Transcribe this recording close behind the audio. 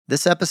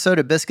This episode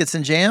of Biscuits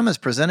and Jam is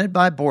presented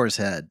by Boar's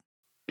Head.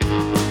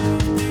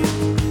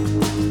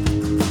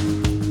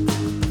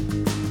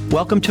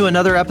 Welcome to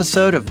another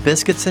episode of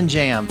Biscuits and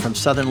Jam from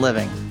Southern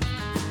Living.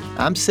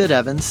 I'm Sid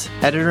Evans,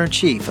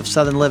 Editor-in-Chief of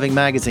Southern Living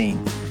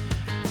magazine.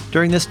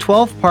 During this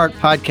 12-part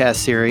podcast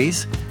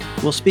series,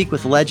 we'll speak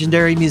with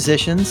legendary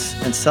musicians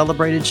and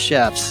celebrated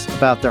chefs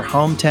about their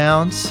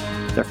hometowns,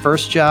 their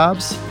first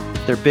jobs,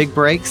 their big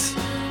breaks,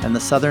 and the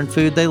Southern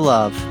food they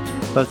love,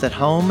 both at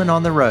home and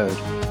on the road.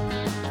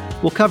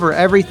 We'll cover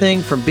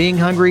everything from being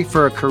hungry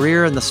for a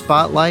career in the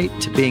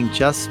spotlight to being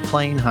just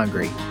plain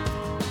hungry.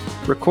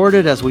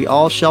 Recorded as we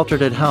all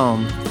sheltered at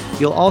home,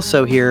 you'll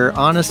also hear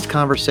honest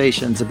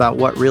conversations about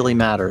what really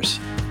matters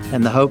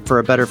and the hope for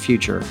a better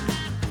future.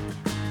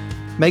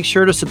 Make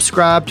sure to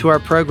subscribe to our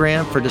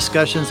program for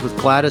discussions with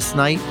Gladys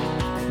Knight,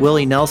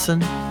 Willie Nelson,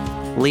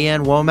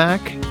 Leanne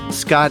Womack,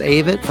 Scott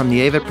Avett from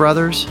the Avett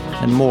Brothers,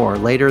 and more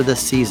later this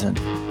season.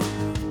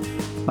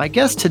 My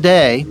guest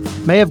today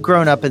may have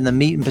grown up in the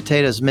meat and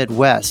potatoes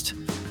Midwest,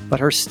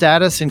 but her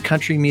status in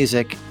country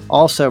music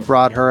also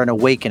brought her an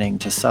awakening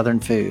to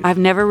Southern food. I've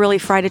never really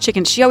fried a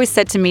chicken. She always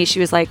said to me, she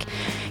was like,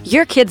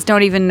 your kids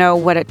don't even know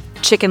what a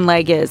chicken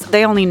leg is.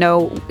 They only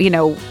know,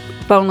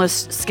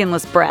 boneless,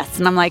 skinless breasts.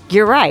 And I'm like,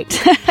 you're right,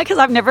 because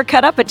I've never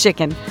cut up a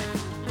chicken.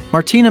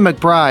 Martina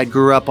McBride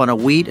grew up on a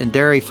wheat and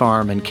dairy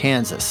farm in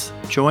Kansas,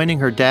 joining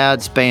her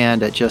dad's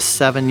band at just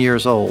 7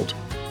 years old.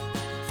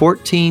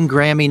 14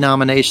 Grammy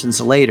nominations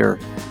later,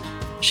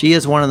 she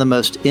is one of the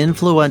most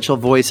influential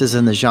voices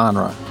in the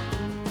genre.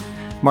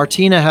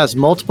 Martina has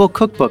multiple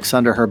cookbooks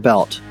under her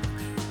belt,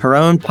 her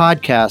own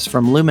podcast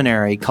from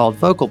Luminary called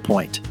Vocal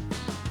Point,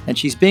 and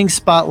she's being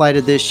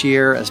spotlighted this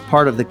year as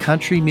part of the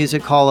Country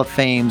Music Hall of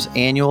Fame's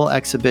annual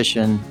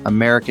exhibition,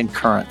 American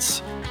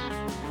Currents.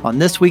 On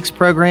this week's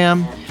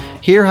program,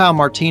 hear how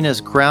Martina's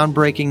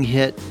groundbreaking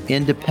hit,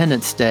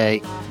 Independence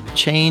Day,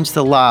 changed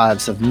the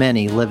lives of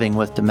many living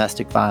with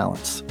domestic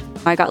violence.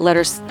 I got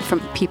letters from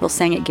people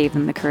saying it gave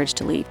them the courage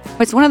to leave.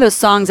 It's one of those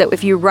songs that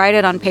if you write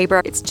it on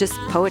paper, it's just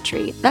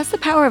poetry. That's the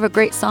power of a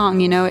great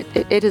song,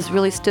 it has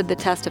really stood the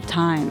test of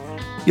time.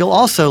 You'll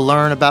also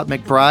learn about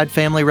McBride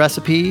family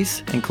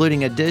recipes,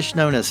 including a dish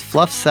known as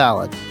fluff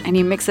salad. And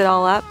you mix it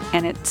all up,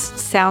 and it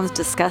sounds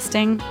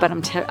disgusting, but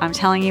I'm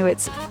telling you,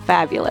 it's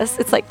fabulous.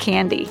 It's like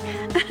candy.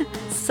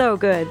 So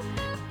good.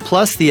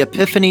 Plus the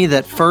epiphany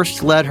that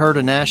first led her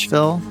to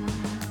Nashville,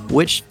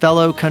 which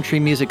fellow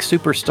country music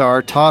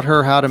superstar taught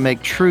her how to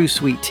make true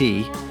sweet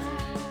tea,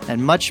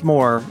 and much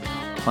more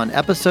on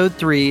Episode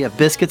 3 of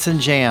Biscuits and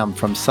Jam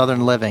from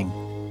Southern Living.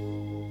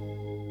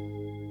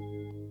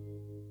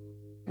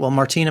 Well,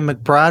 Martina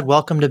McBride,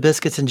 welcome to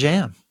Biscuits and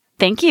Jam.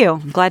 Thank you.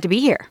 I'm glad to be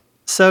here.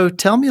 So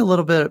tell me a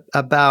little bit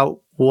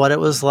about what it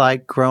was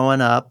like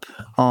growing up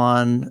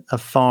on a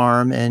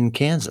farm in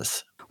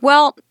Kansas.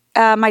 Well,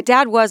 my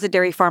dad was a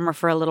dairy farmer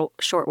for a little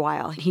short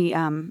while. He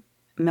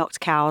milked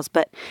cows,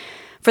 but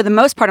for the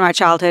most part of my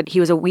childhood, he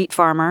was a wheat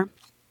farmer.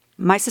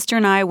 My sister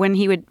and I, when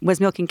he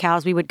was milking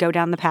cows, we would go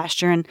down the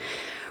pasture and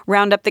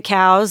round up the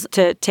cows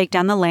to take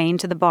down the lane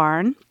to the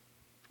barn.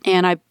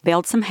 And I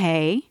baled some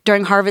hay.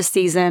 During harvest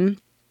season,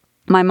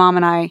 my mom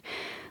and I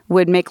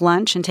would make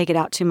lunch and take it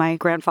out to my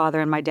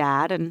grandfather and my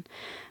dad, and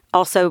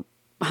also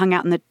hung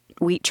out in the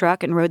wheat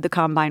truck and rode the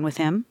combine with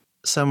him.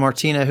 So,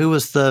 Martina, who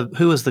was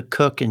the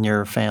cook in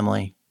your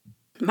family?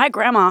 My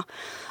grandma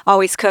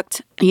always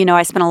cooked.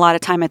 I spent a lot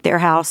of time at their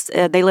house.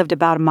 They lived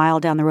about a mile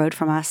down the road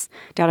from us,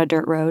 down a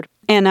dirt road.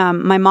 And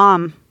my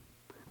mom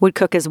would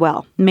cook as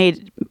well,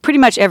 made pretty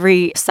much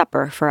every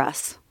supper for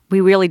us.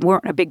 We really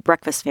weren't a big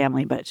breakfast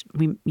family, but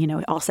we,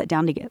 all sat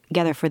down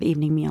together for the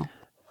evening meal.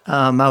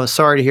 I was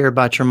sorry to hear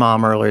about your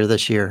mom earlier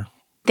this year.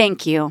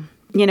 Thank you.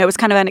 It was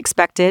kind of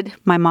unexpected.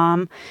 My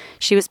mom,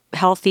 she was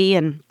healthy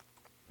and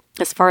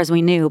as far as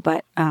we knew,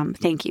 but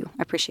thank you.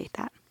 I appreciate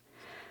that.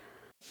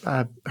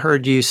 I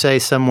heard you say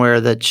somewhere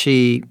that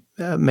she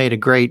made a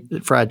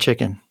great fried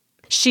chicken.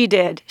 She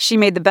did. She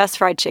made the best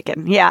fried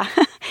chicken. Yeah.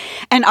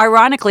 And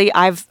ironically,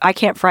 I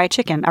can't fry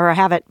chicken, or I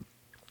haven't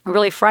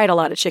really fried a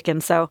lot of chicken.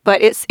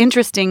 But it's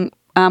interesting.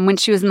 When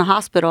she was in the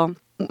hospital,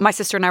 my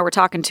sister and I were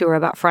talking to her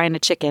about frying a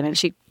chicken, and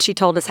she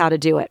told us how to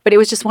do it. But it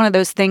was just one of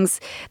those things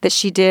that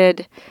she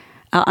did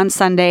on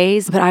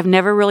Sundays. But I've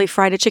never really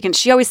fried a chicken.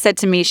 She always said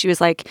to me, she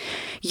was like,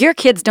 your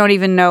kids don't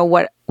even know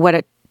what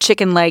a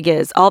chicken leg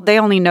is. They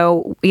only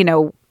know,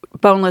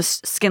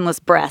 boneless, skinless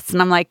breasts. And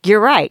I'm like,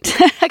 you're right,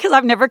 because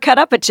I've never cut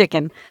up a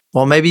chicken.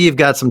 Well, maybe you've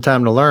got some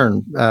time to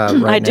learn right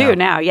now. I do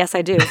now. Yes,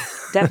 I do.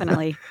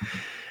 Definitely.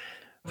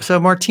 So,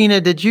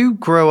 Martina, did you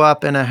grow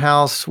up in a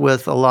house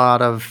with a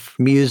lot of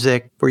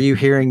music? Were you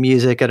hearing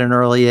music at an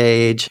early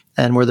age?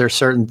 And were there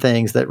certain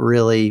things that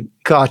really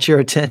caught your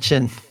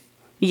attention?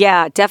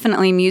 Yeah,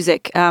 definitely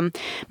music.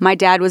 My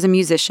dad was a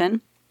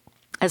musician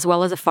as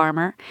well as a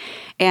farmer.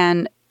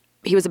 And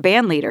he was a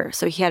band leader.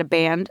 So he had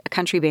a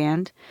country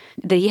band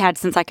that he had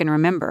since I can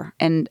remember.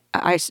 And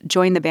I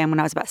joined the band when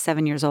I was about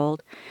 7 years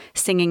old,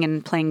 singing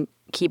and playing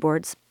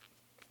keyboards,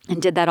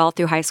 and did that all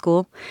through high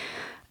school.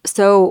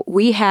 So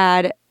we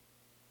had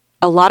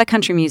a lot of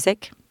country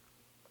music.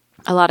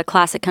 a lot of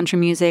classic country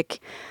music,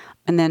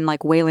 and then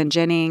like Waylon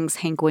Jennings,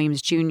 Hank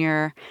Williams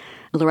Jr.,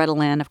 Loretta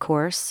Lynn, of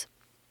course.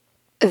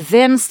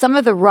 Then some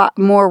of the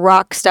more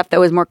rock stuff that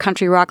was more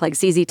country rock, like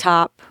ZZ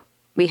Top,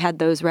 we had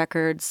those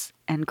records,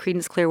 and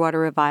Creedence Clearwater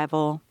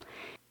Revival.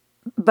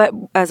 But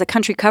as a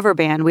country cover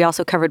band, we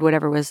also covered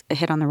whatever was a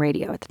hit on the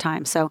radio at the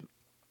time. So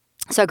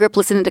I grew up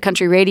listening to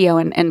country radio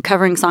and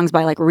covering songs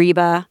by like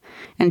Reba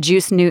and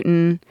Juice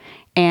Newton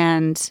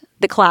and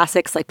the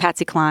classics like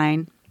Patsy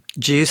Cline.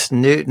 Juice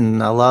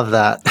Newton, I love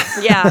that.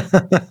 Yeah.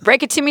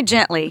 Break It To Me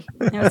Gently.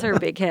 That was her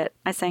big hit.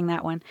 I sang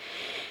that one.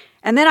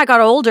 And then I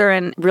got older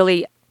and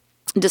really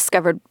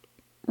discovered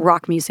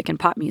rock music and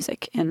pop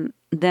music. And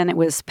then it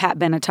was Pat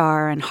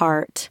Benatar and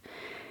Heart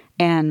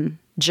and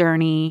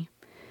Journey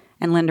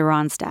and Linda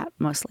Ronstadt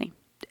mostly.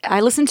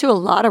 I listened to a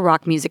lot of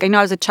rock music. I know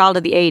I was a child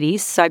of the 80s,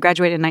 so I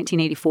graduated in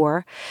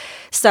 1984.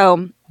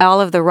 So all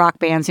of the rock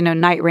bands,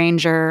 Night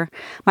Ranger.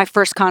 My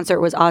first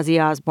concert was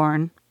Ozzy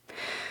Osbourne.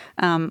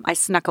 I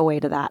snuck away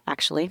to that,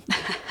 actually.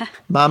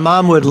 My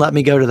mom would let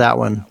me go to that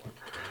one.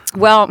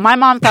 Well, my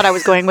mom thought I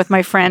was going with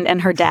my friend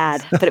and her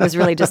dad, but it was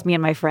really just me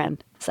and my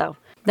friend. So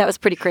that was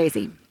pretty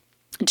crazy.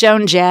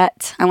 Joan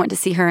Jett, I went to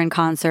see her in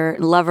concert.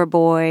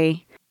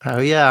 Loverboy. Oh,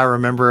 yeah, I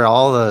remember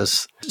all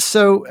those.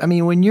 So, I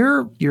mean, when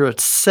you're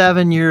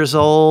 7 years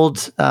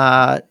old,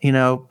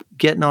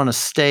 getting on a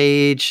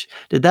stage,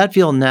 did that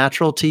feel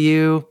natural to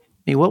you?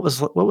 I mean, what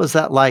was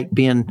that like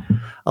being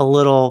a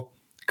little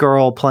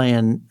girl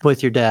playing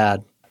with your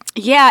dad?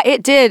 Yeah,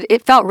 it did.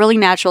 It felt really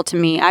natural to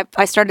me.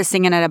 I started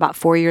singing at about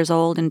 4 years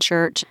old in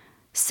church.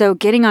 So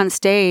getting on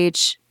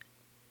stage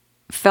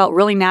felt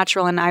really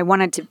natural, and I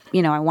wanted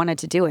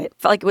to do it.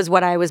 Felt like it was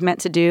what I was meant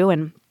to do,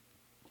 and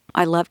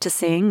I loved to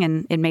sing,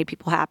 and it made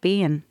people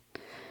happy, and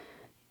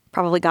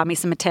probably got me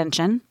some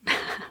attention,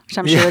 which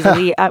I'm sure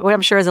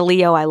as a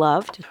Leo I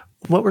loved.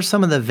 What were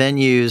some of the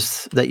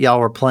venues that y'all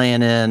were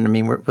playing in? I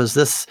mean, was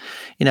this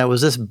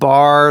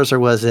bars or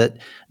was it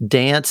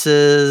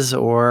dances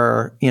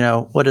or,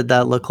 what did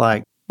that look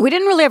like? We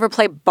didn't really ever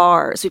play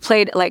bars. We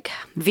played like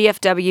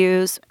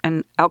VFWs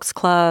and Elks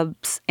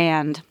Clubs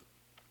and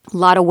a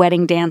lot of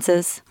wedding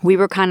dances. We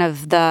were kind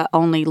of the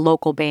only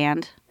local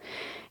band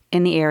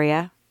in the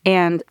area,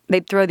 and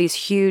they'd throw these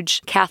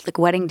huge Catholic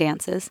wedding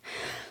dances,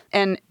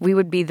 and we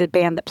would be the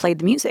band that played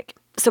the music.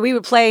 So we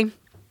would play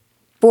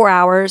 4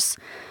 hours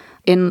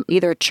in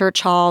either a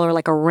church hall or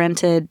like a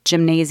rented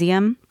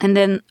gymnasium. And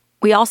then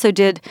we also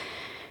did,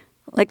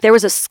 like there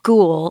was a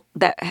school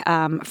that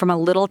from a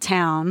little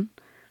town.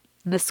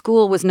 The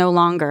school was no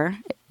longer,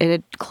 it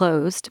had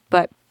closed,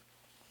 but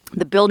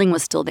the building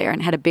was still there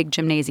and had a big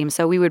gymnasium.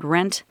 So we would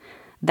rent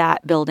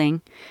that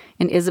building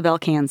in Isabel,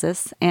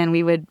 Kansas, and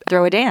we would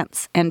throw a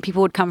dance. And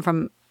people would come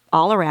from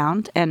all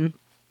around and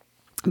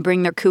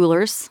bring their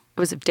coolers. It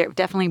was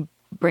definitely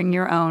bring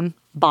your own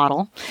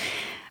bottle.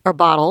 Or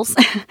bottles,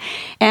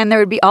 and there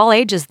would be all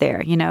ages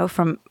there,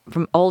 from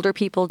older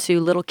people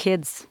to little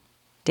kids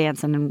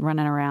dancing and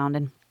running around.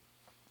 And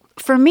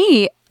for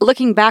me,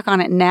 looking back on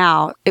it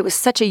now, it was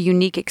such a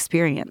unique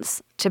experience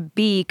to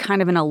be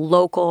kind of in a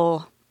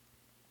local,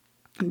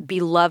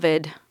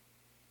 beloved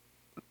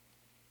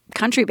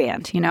country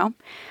band,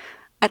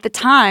 At the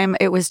time,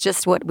 it was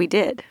just what we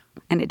did,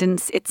 and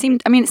it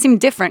seemed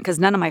different because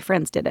none of my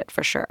friends did it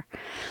for sure.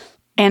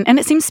 And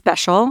it seemed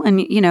special,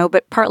 and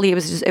but partly it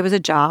was a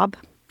job.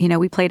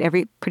 We played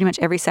pretty much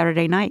every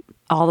Saturday night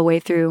all the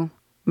way through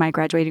my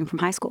graduating from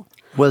high school.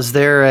 Was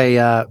there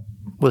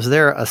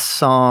a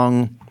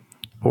song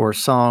or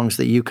songs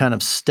that you kind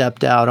of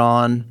stepped out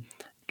on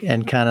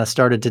and kind of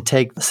started to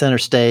take center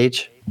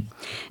stage?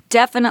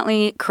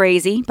 Definitely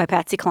Crazy by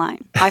Patsy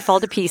Cline. I Fall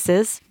to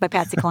Pieces by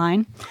Patsy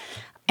Cline.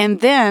 And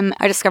then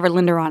I discovered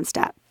Linda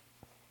Ronstadt.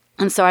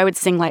 And so I would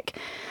sing I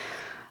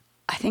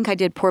think I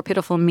did Poor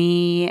Pitiful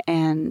Me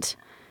and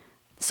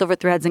Silver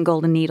Threads and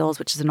Golden Needles,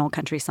 which is an old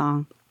country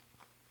song.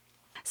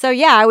 So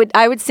yeah,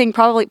 I would sing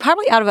probably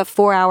out of a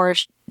 4-hour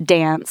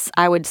dance,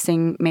 I would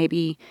sing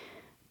maybe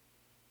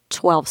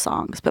 12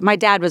 songs. But my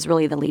dad was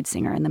really the lead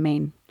singer and the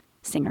main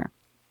singer.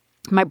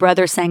 My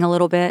brother sang a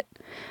little bit.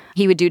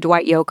 He would do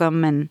Dwight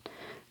Yoakam and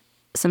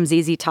some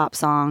ZZ Top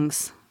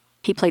songs.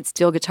 He played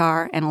steel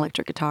guitar and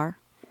electric guitar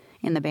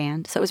in the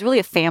band. So it was really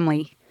a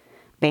family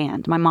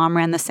band. My mom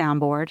ran the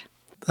soundboard.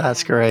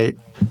 That's great.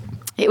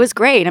 It was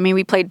great. I mean,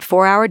 we played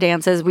 4-hour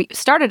dances. We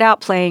started out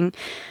playing,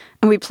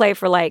 and we'd play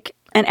for like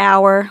an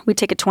hour. We'd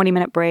take a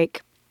 20-minute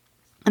break.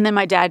 And then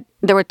my dad,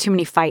 there were too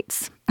many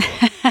fights.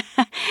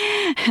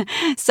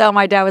 So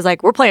my dad was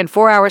like, we're playing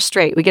 4 hours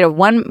straight. We get a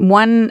one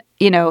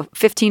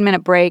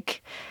 15-minute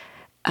break.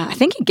 I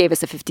think he gave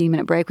us a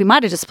 15-minute break. We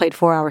might have just played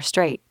 4 hours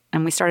straight.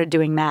 And we started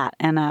doing that.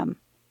 And,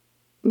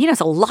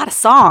 it's a lot of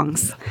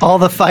songs. All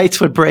the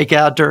fights would break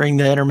out during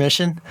the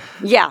intermission?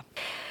 Yeah.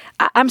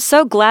 I'm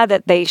so glad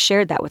that they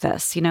shared that with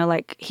us.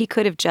 He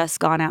could have just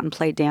gone out and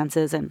played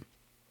dances and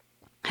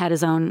had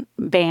his own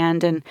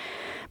band.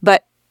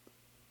 But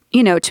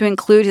to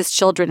include his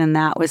children in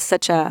that was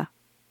such a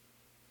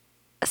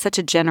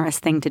generous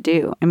thing to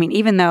do. I mean,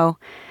 even though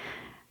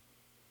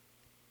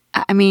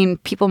I mean,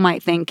 people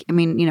might think,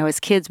 as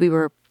kids,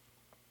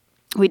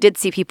 we did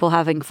see people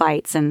having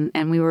fights and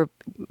we were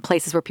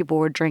places where people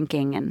were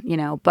drinking and,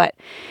 but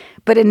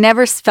it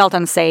never felt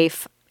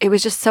unsafe. It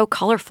was just so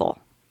colorful,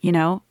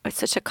 It's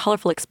such a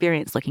colorful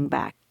experience looking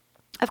back.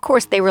 Of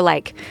course, there were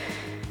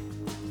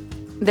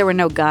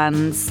no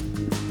guns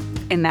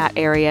in that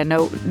area.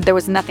 No, there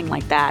was nothing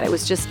like that. It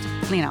was just,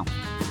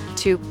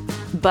 two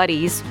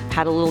buddies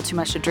had a little too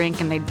much to drink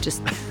and they'd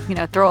just,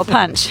 throw a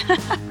punch.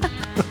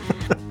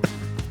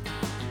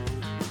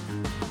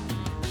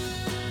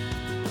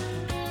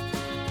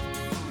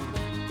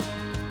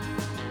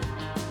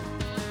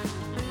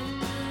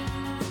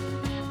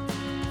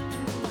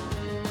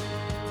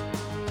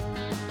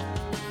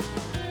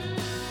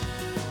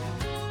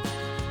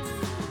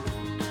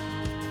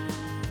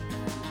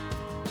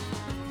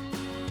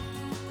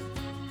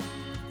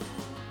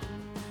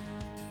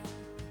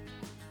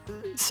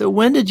 So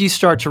when did you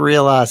start to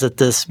realize that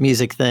this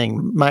music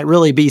thing might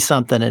really be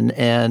something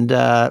and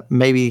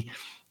maybe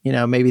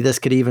this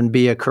could even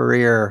be a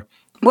career?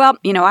 Well,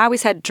 I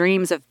always had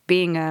dreams of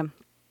being a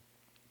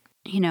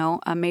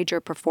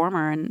major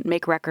performer and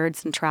make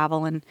records and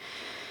travel. And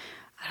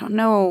I don't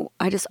know,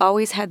 I just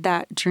always had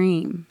that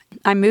dream.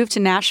 I moved to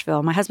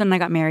Nashville. My husband and I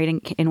got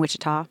married in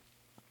Wichita.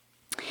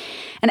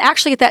 And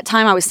actually at that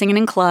time I was singing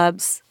in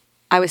clubs.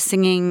 I was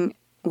singing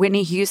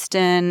Whitney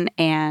Houston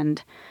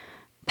and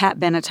Pat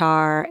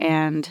Benatar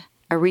and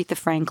Aretha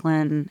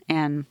Franklin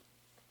and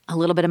a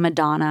little bit of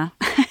Madonna,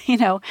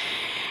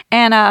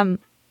 And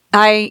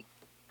I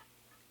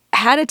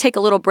had to take a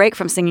little break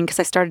from singing because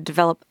I started to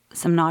develop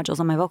some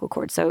nodules on my vocal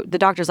cords. So the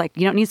doctor's like,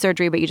 you don't need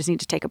surgery, but you just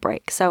need to take a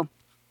break. So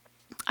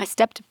I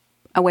stepped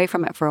away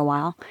from it for a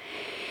while.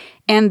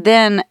 And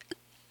then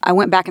I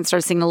went back and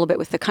started singing a little bit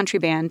with the country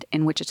band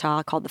in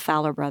Wichita called the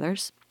Fowler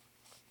Brothers.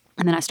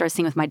 And then I started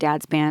singing with my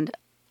dad's band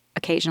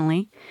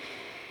occasionally.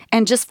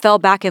 And just fell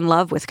back in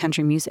love with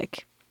country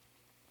music.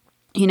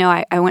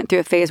 I went through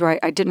a phase where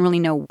I didn't really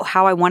know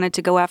how I wanted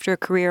to go after a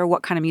career,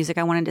 what kind of music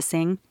I wanted to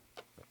sing.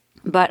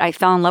 But I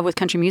fell in love with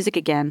country music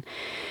again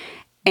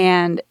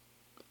and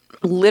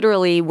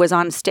literally was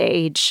on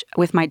stage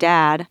with my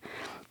dad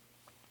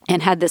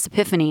and had this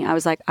epiphany. I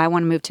was like, I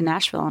want to move to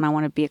Nashville and I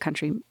want to be a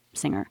country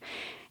singer,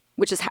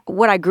 which is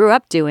what I grew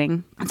up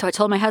doing. And so I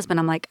told my husband,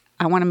 I'm like,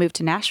 I want to move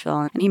to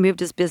Nashville. And he moved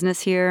his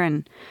business here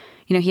and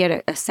he had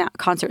a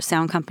concert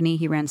sound company.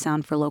 He ran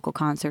sound for local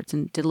concerts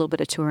and did a little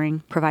bit of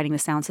touring, providing the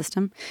sound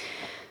system.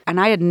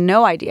 And I had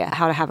no idea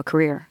how to have a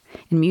career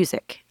in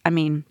music.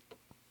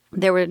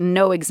 There were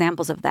no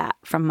examples of that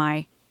from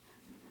my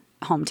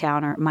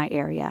hometown or my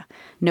area.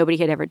 Nobody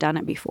had ever done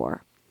it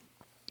before.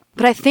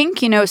 But I think,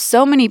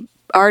 so many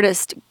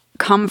artists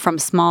come from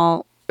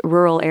small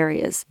rural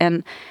areas.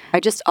 And I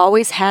just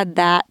always had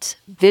that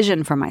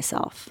vision for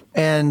myself.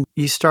 And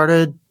you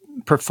started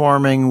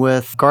performing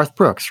with Garth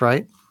Brooks,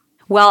 right?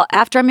 Well,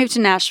 after I moved to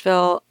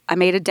Nashville, I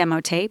made a demo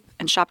tape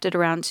and shopped it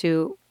around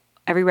to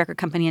every record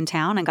company in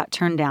town and got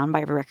turned down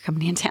by every record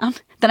company in town.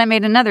 Then I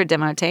made another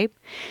demo tape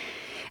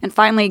and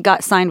finally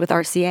got signed with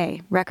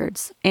RCA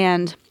Records.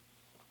 And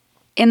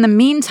in the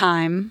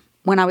meantime,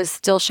 when I was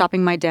still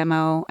shopping my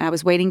demo, I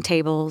was waiting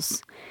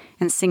tables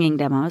and singing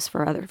demos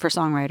for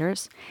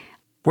songwriters.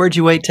 Where'd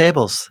you wait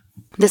tables?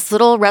 This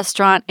little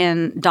restaurant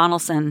in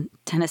Donaldson,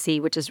 Tennessee,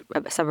 which is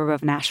a suburb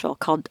of Nashville,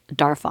 called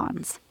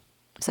Darfon's.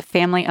 It's a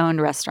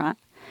family-owned restaurant.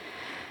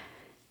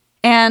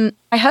 And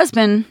my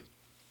husband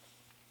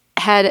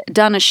had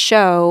done a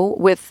show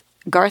with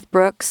Garth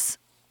Brooks,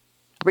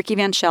 Ricky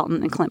Van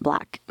Shelton, and Clint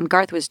Black. And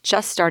Garth was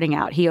just starting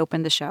out. He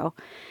opened the show.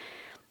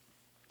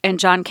 And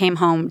John came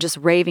home just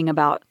raving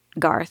about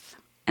Garth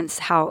and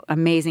how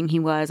amazing he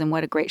was and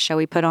what a great show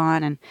he put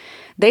on. And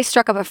they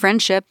struck up a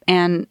friendship,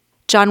 and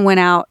John went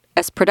out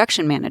as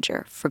production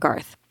manager for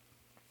Garth.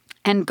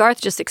 And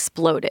Garth just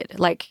exploded.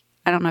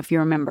 I don't know if you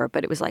remember,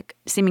 but it was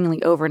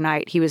seemingly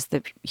overnight. He was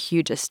the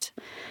hugest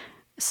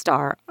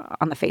star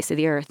on the face of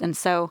the earth. And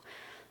so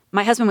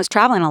my husband was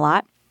traveling a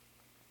lot,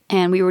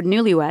 and we were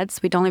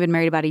newlyweds. We'd only been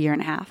married about a year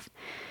and a half.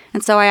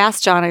 And so I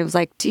asked John, I was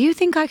like, do you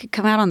think I could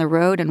come out on the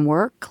road and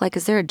work?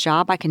 Is there a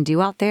job I can do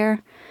out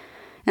there?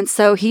 And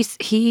so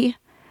he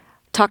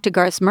talked to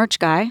Garth's merch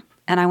guy,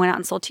 and I went out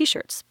and sold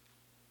T-shirts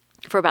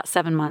for about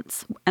 7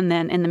 months. And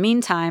then in the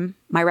meantime,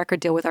 my record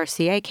deal with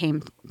RCA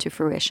came to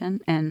fruition,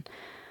 and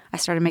I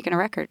started making a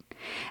record.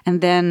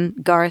 And then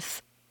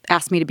Garth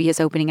asked me to be his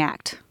opening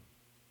act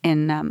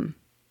in,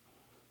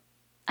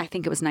 I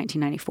think it was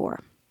 1994.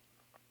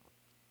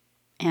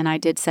 And I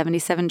did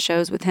 77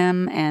 shows with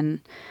him and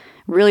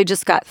really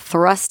just got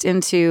thrust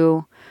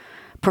into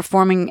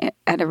performing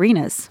at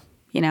arenas,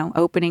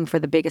 opening for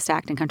the biggest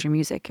act in country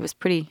music. It was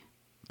pretty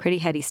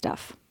heady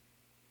stuff.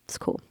 It's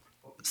cool.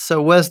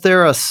 So was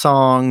there a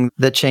song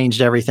that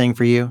changed everything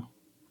for you?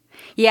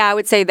 Yeah, I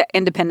would say that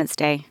Independence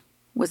Day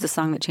was the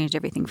song that changed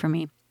everything for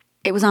me.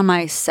 It was on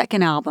my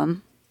second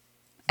album,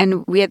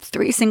 and we had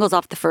 3 singles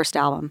off the first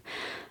album,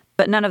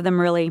 but none of them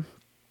really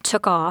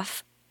took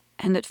off.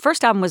 And the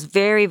first album was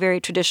very, very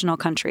traditional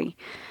country.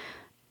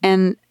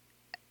 And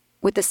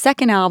with the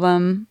second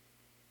album,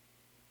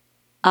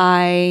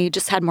 I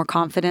just had more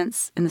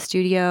confidence in the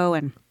studio.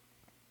 And I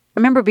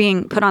remember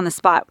being put on the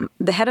spot.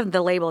 The head of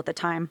the label at the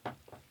time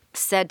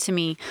said to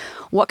me,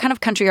 "What kind of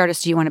country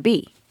artist do you want to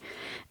be?"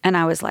 And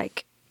I was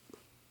like,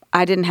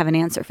 I didn't have an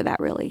answer for that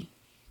really.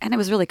 And it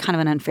was really kind of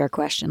an unfair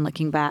question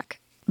looking back.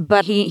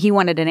 But he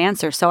wanted an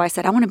answer. So I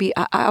said, I want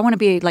to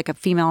be like a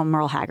female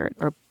Merle Haggard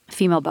or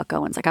female Buck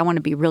Owens. Like I want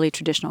to be really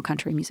traditional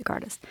country music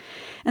artist.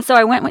 And so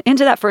I went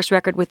into that first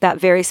record with that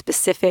very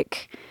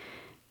specific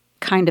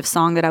kind of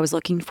song that I was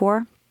looking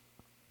for.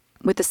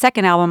 With the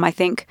second album, I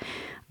think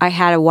I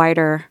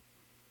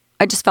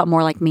just felt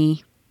more like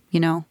me,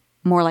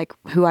 more like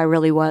who I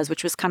really was,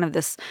 which was kind of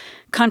this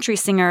country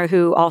singer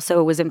who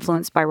also was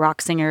influenced by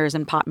rock singers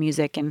and pop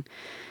music. And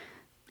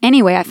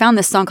anyway, I found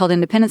this song called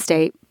Independence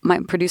Day.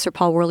 My producer,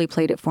 Paul Worley,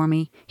 played it for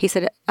me. He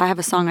said, I have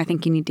a song I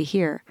think you need to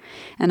hear.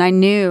 And I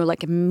knew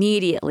like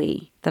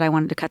immediately that I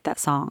wanted to cut that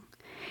song.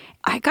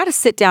 I got to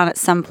sit down at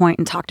some point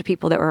and talk to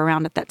people that were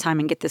around at that time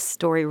and get this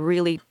story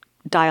really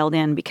dialed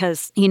in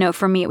because,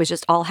 for me, it was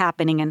just all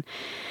happening.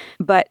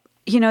 But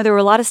there were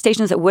a lot of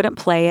stations that wouldn't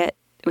play it.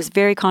 It was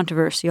very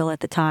controversial at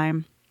the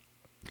time.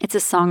 It's a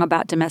song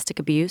about domestic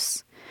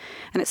abuse,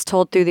 and it's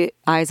told through the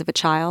eyes of a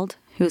child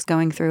who's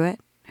going through it,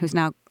 who's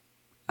now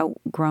a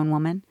grown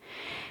woman.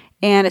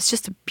 And it's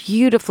just a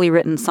beautifully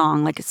written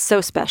song. Like, it's so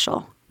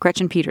special.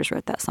 Gretchen Peters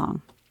wrote that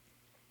song.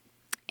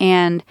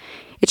 And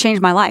it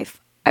changed my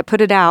life. I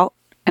put it out,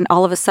 and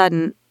all of a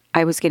sudden,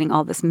 I was getting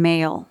all this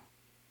mail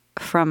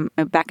from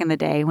back in the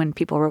day when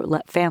people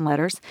wrote fan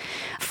letters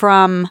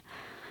from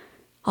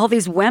all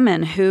these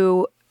women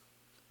who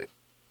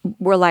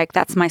were like,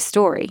 that's my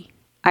story.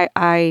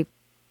 I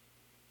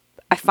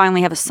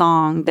finally have a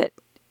song that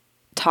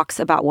talks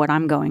about what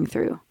I'm going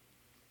through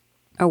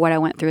or what I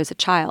went through as a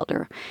child.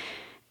 Or,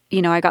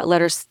 I got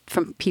letters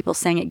from people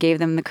saying it gave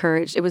them the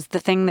courage. It was the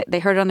thing that they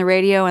heard it on the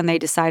radio and they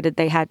decided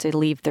they had to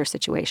leave their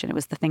situation. It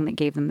was the thing that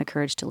gave them the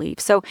courage to leave.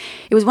 So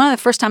it was one of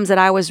the first times that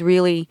I was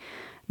really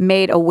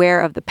made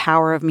aware of the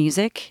power of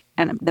music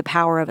and the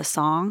power of a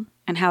song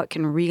and how it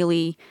can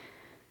really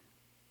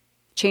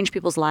change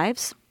people's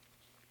lives.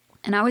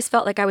 And I always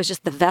felt like I was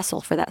just the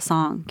vessel for that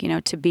song,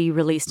 to be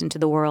released into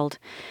the world.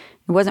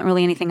 It wasn't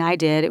really anything I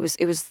did. It was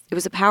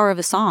the power of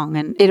a song,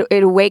 and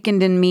it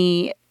awakened in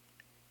me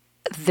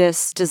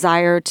this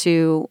desire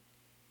to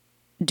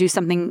do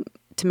something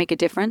to make a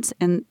difference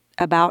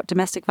about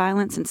domestic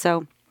violence. And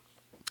so,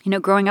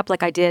 growing up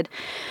like I did,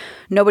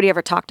 nobody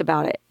ever talked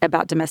about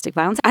domestic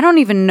violence. I don't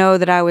even know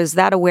that I was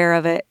that aware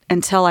of it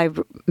until I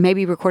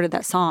maybe recorded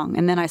that song.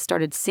 And then I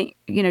started seeing,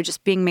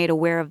 just being made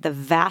aware of the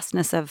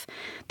vastness of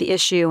the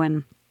issue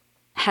and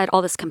had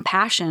all this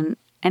compassion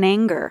and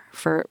anger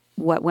for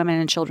what women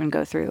and children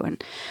go through.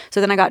 And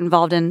so then I got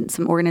involved in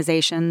some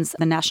organizations,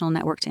 the National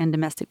Network to End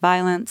Domestic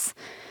Violence,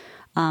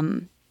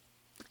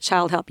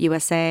 Child Help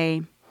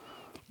USA.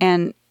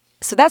 And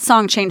so that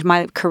song changed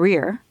my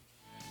career.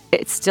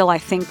 It's still, I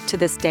think, to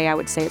this day, I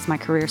would say it's my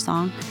career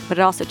song, but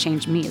it also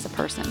changed me as a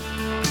person.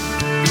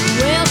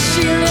 Well,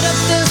 she lit up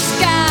the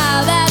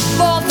sky that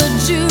 4th of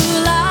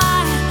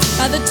July.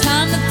 By the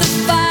time that the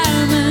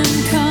firemen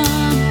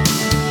come,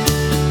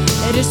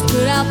 they just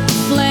put out the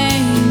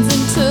flames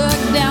and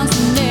took down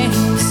some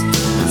names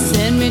and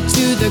sent me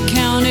to the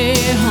county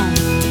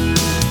home.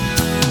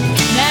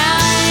 Now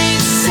I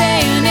ain't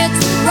saying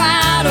it's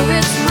right or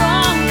it's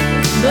wrong,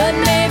 but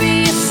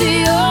maybe it's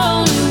the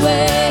only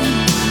way.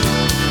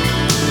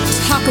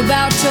 Talk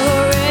about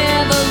your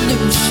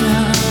revolution.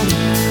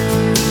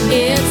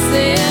 It's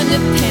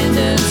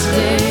Independence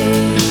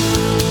Day.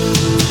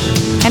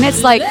 And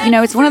it's like,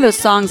 it's one of those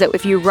songs that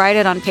if you write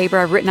it on paper,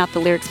 I've written out the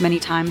lyrics many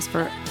times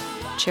for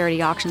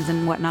charity auctions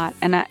and whatnot.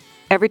 And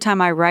every time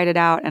I write it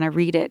out and I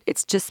read it,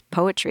 it's just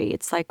poetry.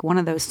 It's like one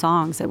of those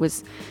songs that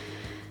was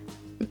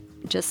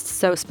just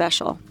so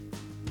special.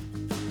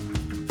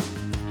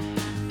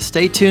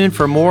 Stay tuned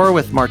for more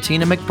with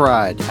Martina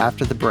McBride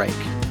after the break.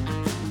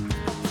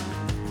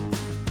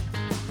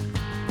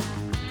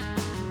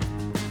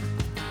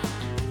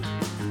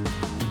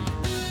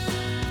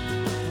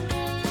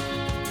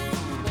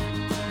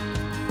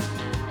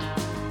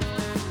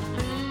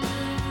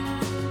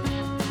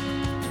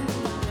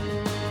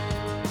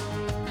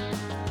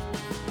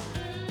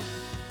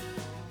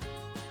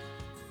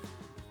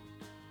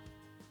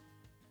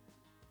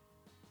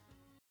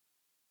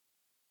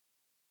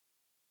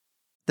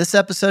 This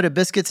episode of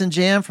Biscuits and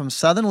Jam from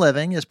Southern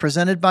Living is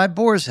presented by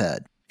Boar's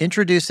Head,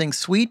 introducing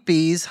Sweet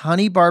Bee's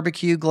Honey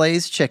Barbecue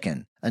Glazed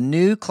Chicken, a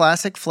new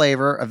classic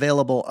flavor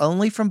available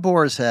only from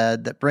Boar's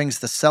Head that brings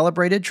the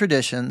celebrated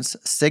traditions,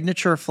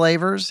 signature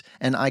flavors,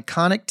 and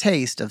iconic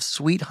taste of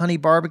sweet honey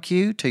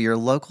barbecue to your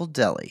local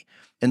deli.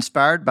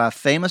 Inspired by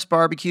famous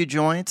barbecue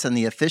joints and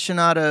the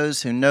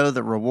aficionados who know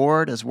the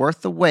reward is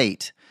worth the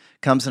wait,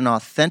 comes an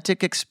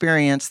authentic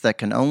experience that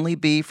can only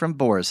be from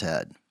Boar's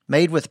Head.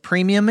 Made with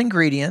premium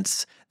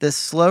ingredients, this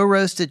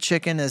slow-roasted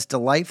chicken is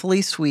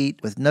delightfully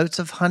sweet with notes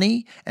of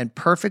honey and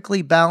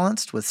perfectly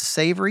balanced with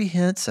savory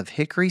hints of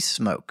hickory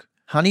smoke.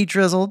 Honey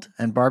drizzled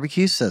and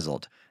barbecue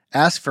sizzled.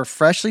 Ask for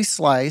freshly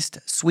sliced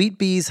Sweet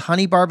Bee's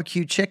honey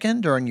barbecue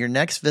chicken during your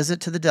next visit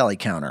to the deli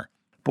counter.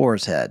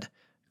 Boar's Head.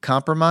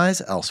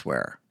 Compromise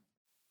elsewhere.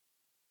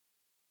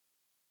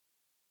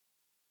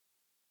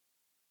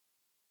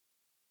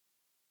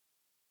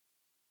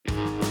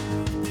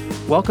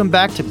 Welcome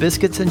back to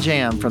Biscuits and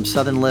Jam from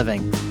Southern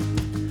Living.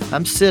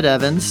 I'm Sid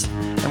Evans,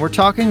 and we're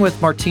talking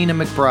with Martina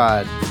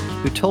McBride,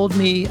 who told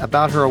me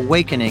about her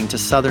awakening to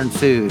Southern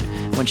food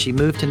when she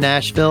moved to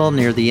Nashville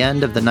near the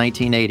end of the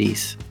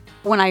 1980s.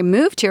 When I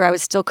moved here, I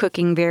was still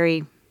cooking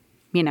very,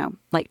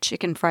 like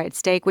chicken fried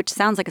steak, which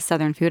sounds like a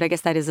Southern food. I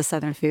guess that is a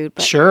Southern food.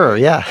 But Sure,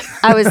 yeah.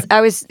 I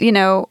was,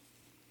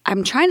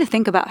 I'm trying to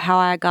think about how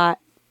I got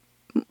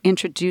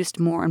introduced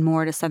more and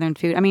more to Southern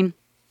food. I mean,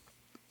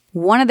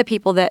 one of the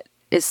people that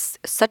is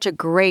such a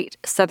great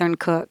Southern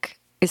cook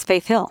is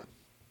Faith Hill.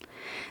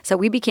 So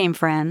we became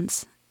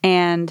friends,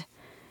 and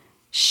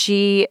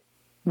she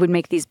would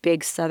make these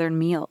big Southern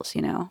meals,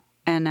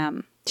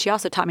 and she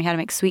also taught me how to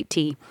make sweet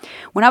tea.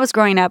 When I was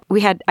growing up,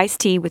 we had iced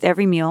tea with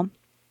every meal,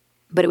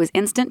 but it was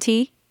instant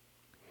tea,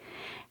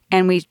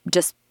 and we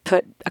just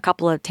put a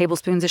couple of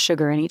tablespoons of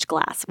sugar in each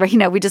glass.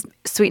 Right? We just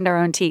sweetened our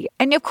own tea.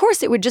 And of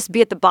course, it would just be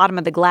at the bottom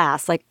of the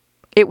glass. Like,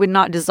 it would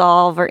not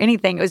dissolve or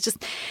anything. It was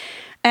just...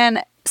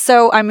 And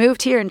so I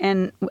moved here,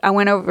 and I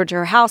went over to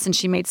her house, and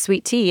she made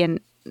sweet tea, and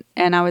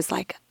I was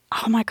like,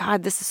 oh my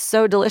God, this is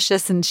so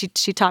delicious. And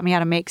she taught me how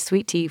to make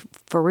sweet tea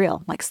for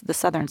real, like the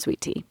Southern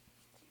sweet tea.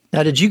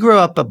 Now, did you grow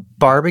up a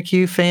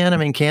barbecue fan? I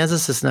mean,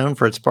 Kansas is known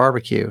for its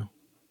barbecue.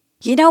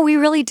 We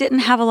really didn't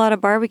have a lot of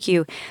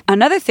barbecue.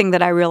 Another thing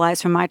that I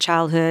realized from my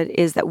childhood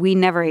is that we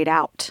never ate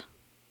out.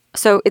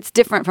 So it's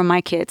different from my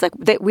kids. Like,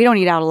 we don't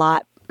eat out a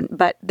lot,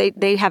 but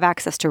they have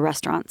access to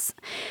restaurants.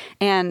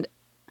 And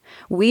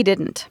we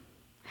didn't.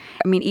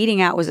 I mean,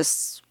 eating out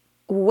was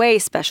a way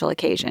special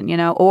occasion,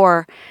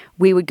 or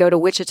we would go to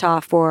Wichita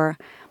for,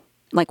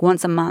 like,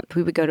 once a month.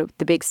 We would go to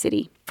the big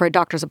city for a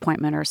doctor's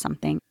appointment or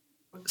something.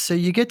 So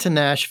you get to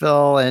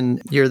Nashville, and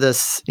you're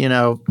this,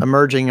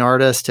 emerging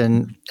artist,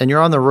 and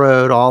you're on the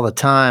road all the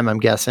time, I'm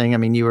guessing. I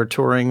mean, you were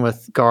touring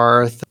with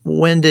Garth.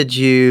 When did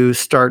you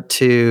start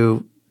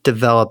to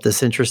develop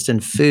this interest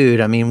in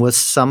food? I mean, was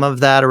some of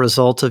that a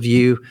result of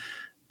you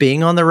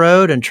being on the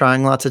road and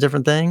trying lots of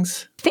different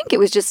things? I think it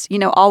was just,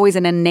 always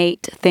an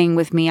innate thing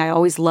with me. I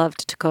always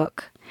loved to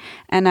cook,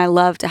 and I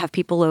loved to have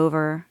people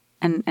over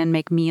and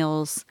make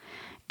meals.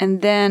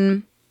 And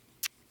then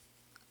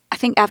I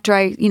think after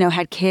I,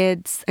 had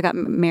kids, I got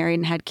married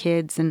and had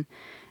kids, and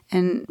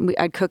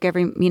I'd cook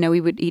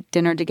we would eat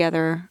dinner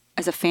together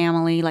as a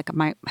family, like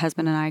my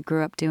husband and I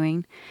grew up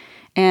doing.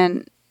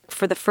 And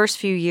for the first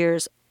few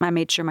years, I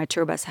made sure my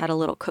tour bus had a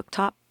little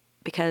cooktop,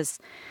 because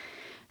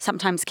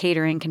sometimes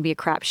catering can be a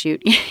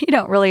crapshoot. You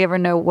don't really ever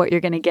know what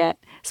you're going to get,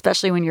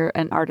 especially when you're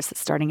an artist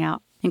that's starting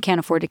out and can't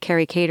afford to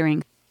carry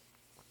catering.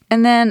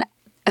 And then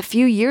a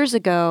few years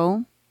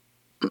ago,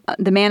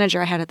 the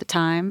manager I had at the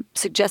time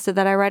suggested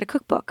that I write a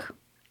cookbook.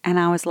 And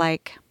I was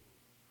like,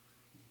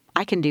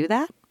 I can do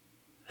that?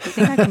 You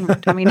think I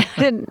can? I mean, I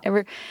didn't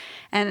ever.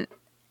 And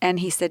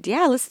he said,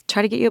 yeah, let's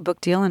try to get you a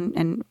book deal.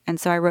 And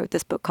so I wrote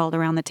this book called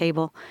Around the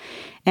Table.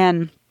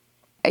 And,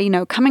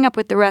 coming up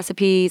with the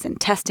recipes and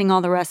testing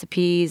all the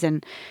recipes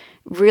and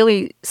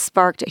really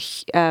sparked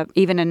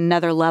even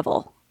another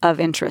level of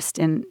interest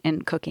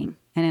in cooking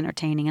and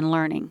entertaining and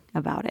learning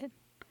about it.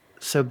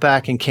 So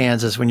back in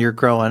Kansas, when you're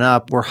growing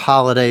up, were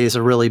holidays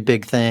a really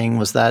big thing?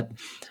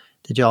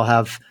 Did y'all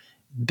have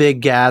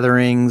big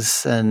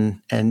gatherings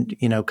and kind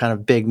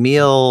of big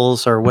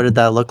meals, or what did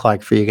that look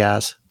like for you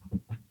guys?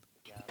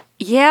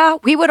 Yeah,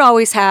 we would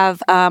always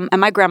have, at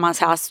my grandma's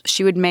house,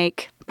 she would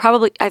make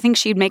I think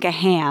she'd make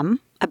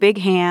a big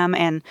ham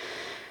and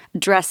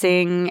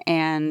dressing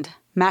and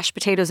mashed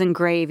potatoes and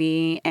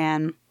gravy.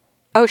 And,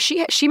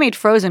 she made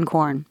frozen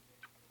corn,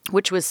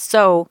 which was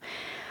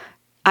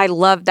I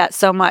loved that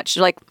so much.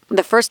 Like,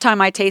 the first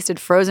time I tasted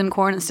frozen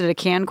corn instead of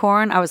canned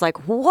corn, I was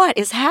like, what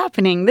is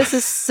happening? This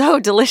is so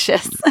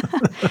delicious.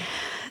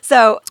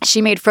 So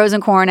she made frozen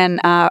corn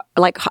and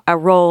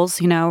rolls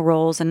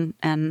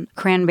and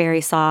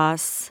cranberry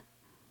sauce.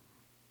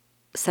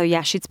 So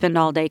yeah, she'd spend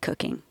all day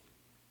cooking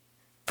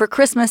for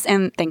Christmas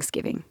and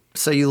Thanksgiving.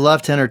 So you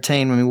love to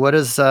entertain. I mean, what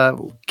does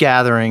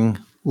gathering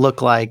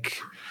look like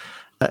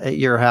at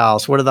your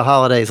house? What do the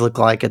holidays look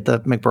like at the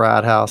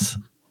McBride house?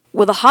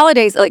 Well, the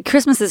holidays, like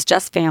Christmas is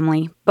just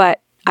family, but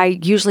I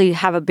usually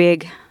have a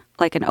big,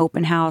 like an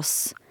open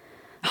house,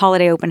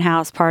 holiday open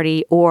house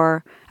party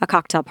or a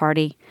cocktail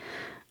party.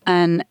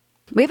 And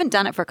we haven't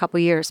done it for a couple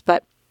of years,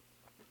 but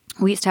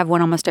we used to have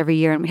one almost every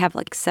year, and we have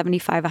like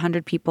 75,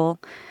 100 people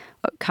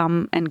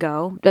come and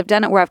go. I've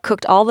done it where I've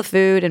cooked all the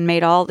food and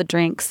made all the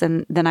drinks,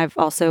 and then I've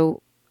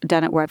also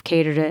done it where I've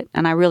catered it,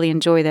 and I really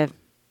enjoy the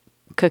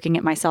cooking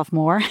it myself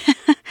more.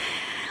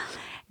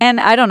 And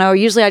I don't know,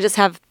 usually I just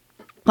have,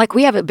 like,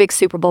 we have a big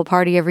Super Bowl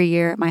party every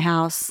year at my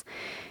house,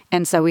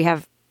 and so we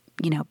have,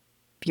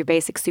 your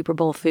basic Super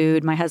Bowl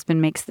food. My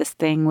husband makes this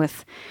thing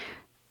with,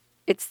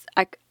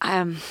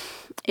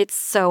 it's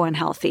so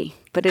unhealthy,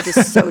 but it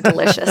is so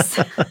delicious.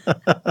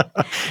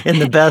 In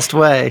the best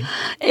way.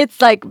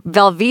 It's like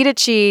Velveeta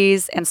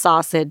cheese and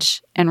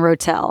sausage and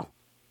rotel.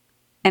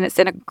 And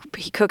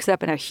he cooks it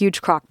up in a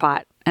huge crock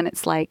pot, and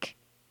it's like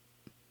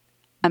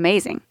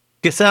amazing.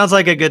 It sounds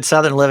like a good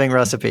Southern Living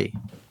recipe.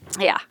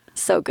 Yeah,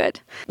 so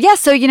good. Yeah,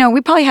 so,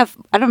 we probably have,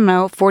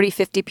 40,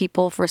 50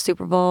 people for a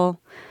Super Bowl.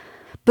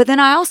 But then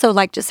I also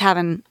like just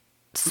having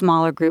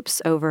smaller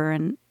groups over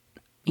and,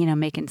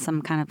 making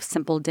some kind of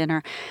simple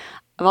dinner.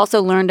 I've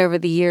also learned over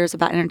the years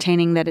about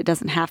entertaining that it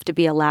doesn't have to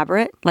be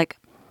elaborate. Like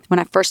when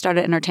I first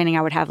started entertaining,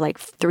 I would have like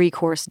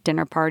 3-course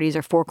dinner parties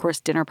or 4-course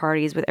dinner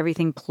parties with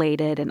everything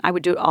plated, and I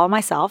would do it all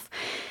myself.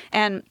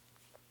 And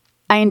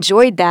I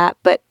enjoyed that,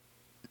 but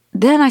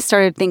then I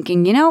started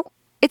thinking,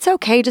 it's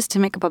okay just to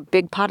make up a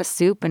big pot of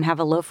soup and have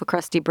a loaf of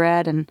crusty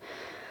bread and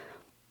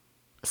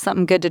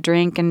something good to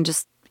drink, and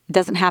just it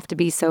doesn't have to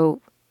be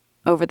so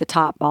over the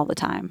top all the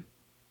time.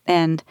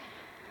 And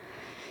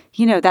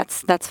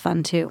that's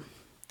fun too.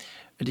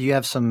 Do you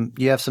have some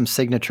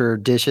signature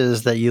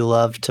dishes that you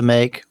love to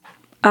make?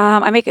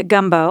 I make a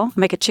gumbo. I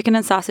make a chicken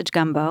and sausage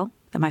gumbo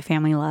that my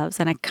family loves,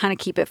 and I kind of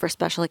keep it for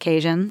special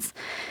occasions.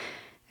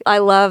 I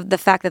love the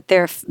fact that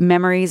there are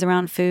memories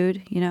around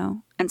food,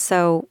 and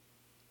so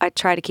I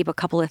try to keep a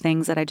couple of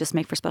things that I just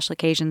make for special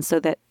occasions so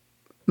that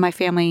my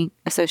family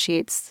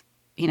associates,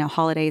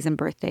 holidays and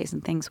birthdays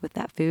and things with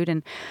that food.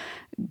 And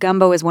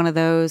gumbo is one of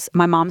those.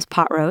 My mom's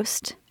pot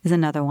roast is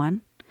another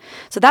one.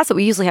 So that's what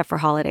we usually have for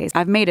holidays.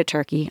 I've made a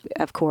turkey,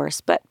 of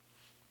course, but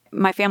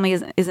my family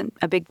isn't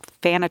a big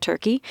fan of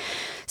turkey.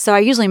 So I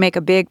usually make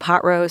a big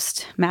pot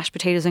roast, mashed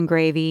potatoes and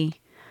gravy,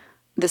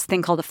 this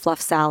thing called a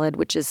fluff salad,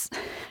 which is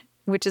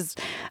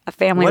a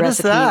family recipe. What is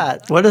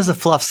that? What is a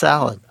fluff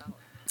salad?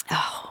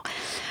 Oh,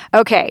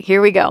 okay,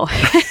 here we go.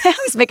 I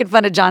was making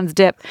fun of John's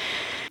dip.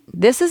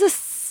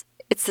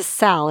 It's a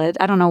salad.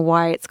 I don't know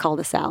why it's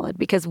called a salad,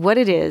 because what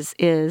it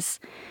is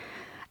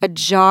a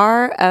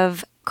jar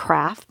of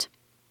Kraft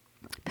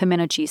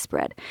pimento cheese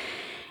spread.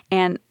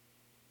 And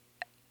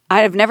I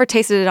have never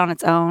tasted it on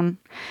its own,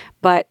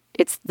 but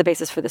it's the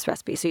basis for this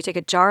recipe. So you take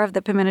a jar of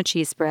the pimento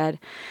cheese spread,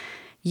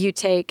 you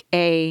take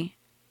a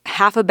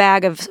half a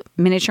bag of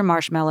miniature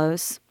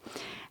marshmallows,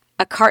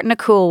 a carton of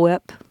Cool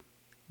Whip,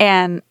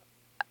 and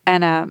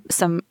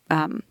some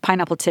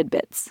pineapple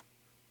tidbits.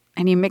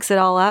 And you mix it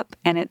all up,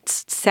 and it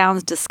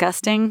sounds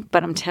disgusting,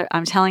 but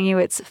I'm telling you,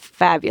 it's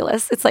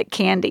fabulous. It's like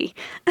candy.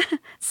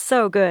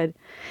 So good.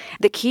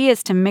 The key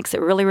is to mix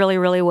it really, really,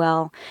 really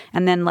well,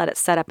 and then let it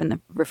set up in the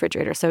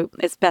refrigerator. So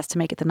it's best to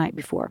make it the night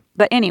before.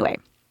 But anyway,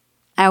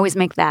 I always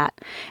make that,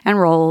 and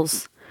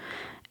rolls,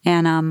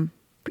 and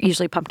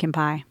usually pumpkin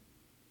pie.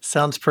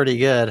 Sounds pretty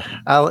good.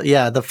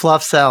 The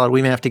fluff salad,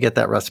 we may have to get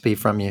that recipe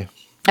from you.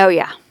 Oh,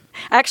 yeah.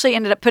 I actually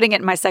ended up putting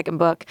it in my second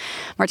book,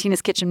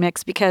 Martina's Kitchen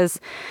Mix,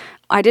 because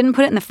I didn't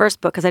put it in the first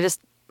book because I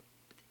just,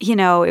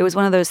 it was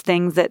one of those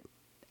things that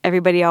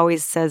everybody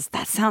always says,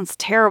 that sounds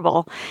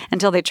terrible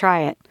until they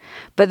try it.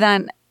 But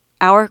then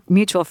our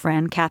mutual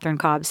friend, Catherine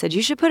Cobb, said,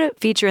 you should put a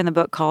feature in the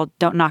book called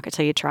Don't Knock It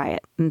Till You Try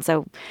It. And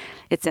so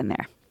it's in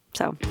there.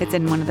 So it's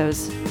in one of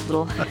those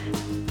little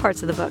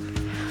parts of the book.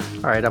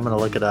 All right, I'm going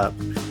to look it up.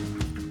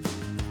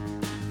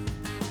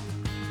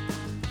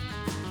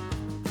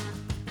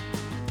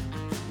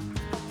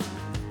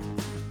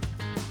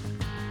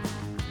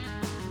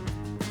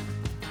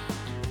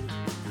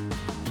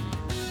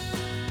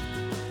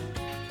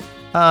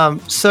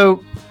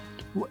 So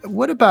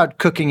what about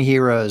cooking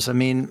heroes? I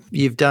mean,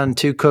 you've done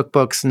 2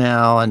 cookbooks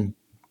now, and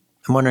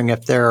I'm wondering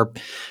if there are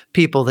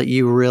people that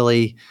you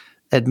really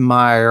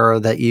admire or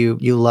that you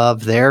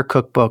love their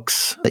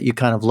cookbooks that you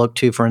kind of look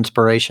to for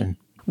inspiration.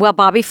 Well,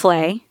 Bobby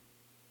Flay,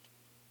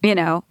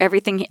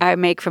 everything I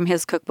make from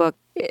his cookbook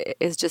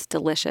is just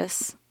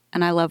delicious,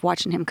 and I love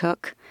watching him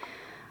cook.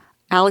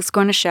 Alex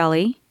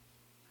Guarnaschelli,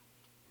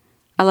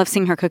 I love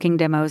seeing her cooking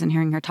demos and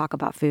hearing her talk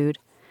about food.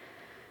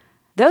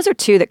 Those are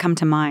 2 that come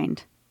to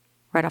mind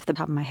right off the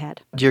top of my head.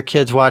 Do your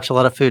kids watch a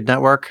lot of Food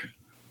Network?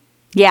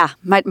 Yeah.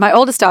 My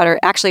oldest daughter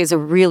actually is a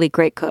really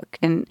great cook,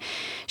 and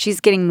she's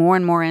getting more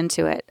and more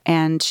into it.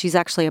 And she's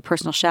actually a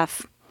personal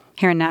chef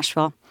here in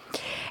Nashville.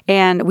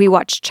 And we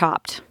watch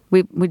Chopped.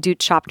 We do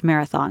Chopped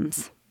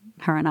marathons,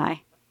 her and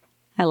I.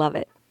 I love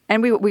it.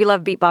 And we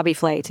love Beat Bobby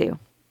Flay too.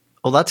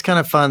 Well, that's kind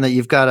of fun that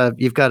you've got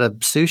a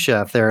sous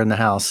chef there in the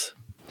house.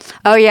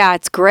 Oh yeah,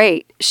 it's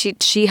great. She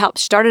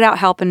started out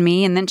helping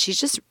me, and then she's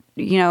just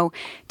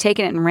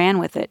taken it and ran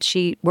with it.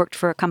 She worked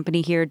for a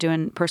company here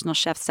doing personal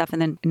chef stuff,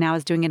 and then now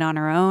is doing it on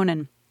her own.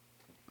 And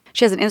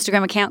she has an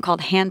Instagram account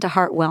called Hand to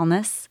Heart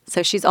Wellness.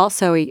 So she's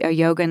also a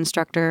yoga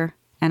instructor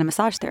and a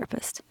massage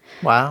therapist.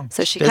 Wow.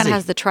 So she kind of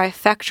has the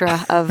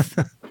trifecta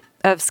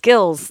of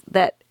skills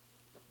that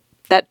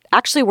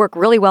actually work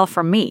really well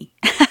for me.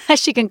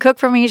 She can cook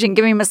for me, she can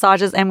give me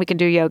massages, and we can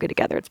do yoga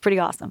together. It's pretty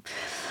awesome.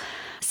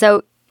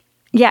 So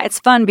yeah, it's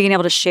fun being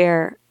able to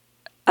share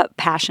a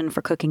passion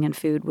for cooking and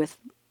food with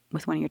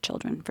one of your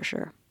children, for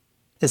sure.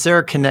 Is there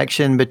a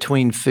connection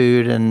between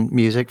food and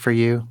music for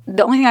you?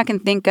 The only thing I can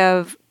think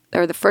of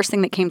the first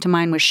thing that came to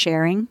mind was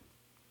sharing.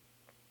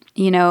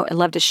 You know, I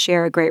love to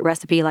share a great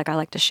recipe like I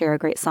like to share a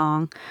great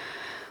song.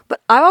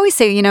 But I always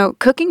say, you know,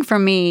 cooking for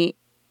me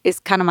is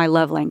kind of my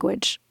love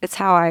language. It's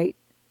how I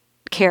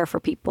care for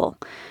people.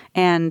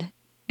 And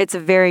it's a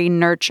very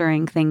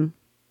nurturing thing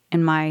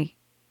in my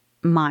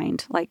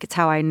mind. Like, it's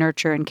how I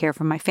nurture and care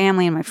for my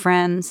family and my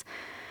friends.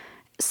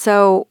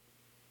 So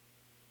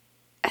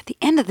at the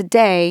end of the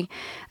day,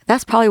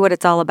 that's probably what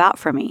it's all about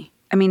for me.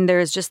 I mean,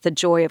 there's just the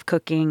joy of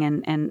cooking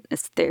and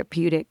it's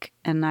therapeutic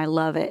and I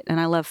love it. And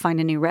I love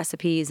finding new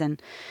recipes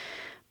and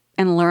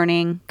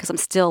learning, because I'm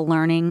still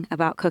learning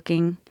about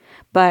cooking.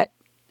 But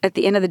at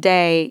the end of the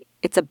day,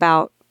 it's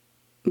about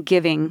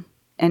giving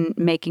and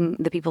making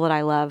the people that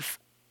I love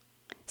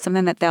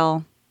something that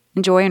they'll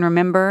enjoy and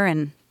remember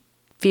and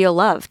feel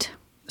loved.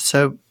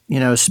 So, you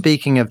know,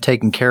 speaking of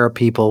taking care of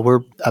people,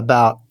 we're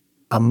about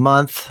a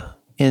month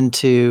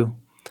into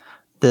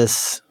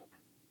this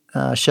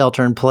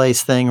shelter in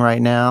place thing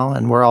right now,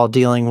 and we're all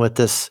dealing with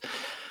this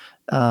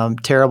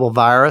terrible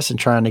virus and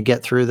trying to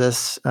get through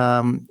this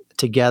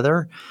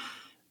together.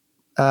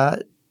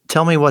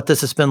 Tell me what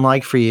this has been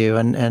like for you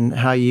and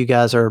how you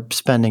guys are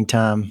spending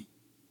time.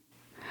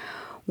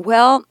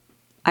 Well,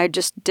 I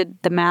just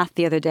did the math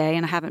the other day,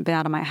 and I haven't been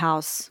out of my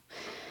house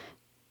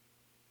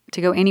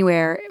to go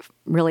anywhere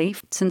really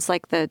since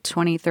like the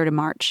 23rd of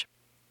March.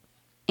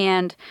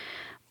 And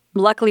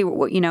luckily,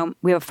 you know,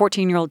 we have a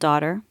 14-year-old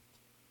daughter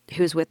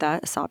who's with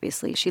us,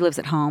 obviously. She lives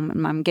at home,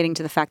 and I'm getting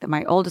to the fact that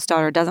my oldest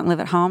daughter doesn't live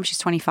at home. She's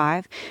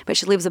 25, but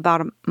she lives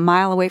about a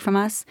mile away from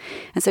us.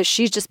 And so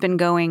she's just been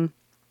going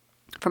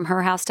from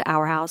her house to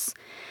our house.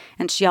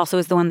 And she also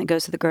is the one that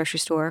goes to the grocery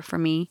store for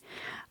me.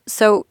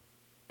 So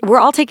we're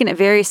all taking it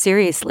very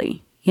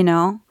seriously, you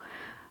know.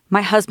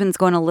 My husband's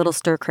going a little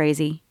stir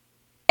crazy.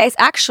 It's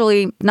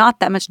actually not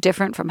that much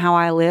different from how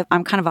I live.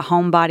 I'm kind of a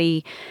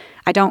homebody.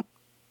 I don't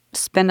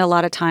spend a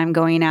lot of time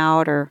going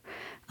out, or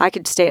I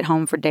could stay at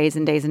home for days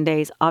and days and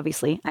days.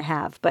 Obviously, I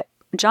have. But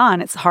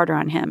John, it's harder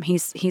on him.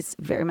 He's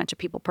very much a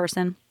people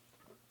person.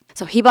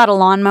 So he bought a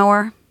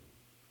lawnmower,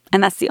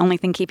 and that's the only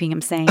thing keeping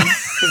him sane,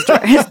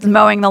 is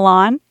mowing the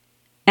lawn.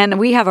 And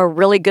we have a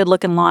really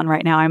good-looking lawn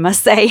right now, I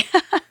must say.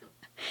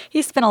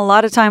 He spent a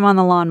lot of time on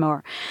the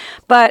lawnmower.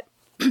 But,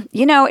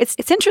 you know,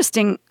 it's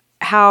interesting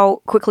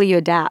how quickly you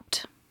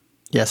adapt.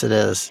 Yes, it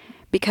is.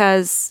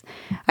 Because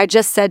I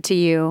just said to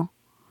you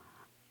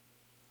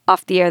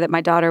off the air that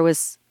my daughter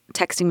was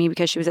texting me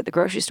because she was at the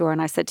grocery store,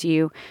 and I said to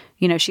you,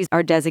 you know, she's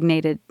our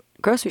designated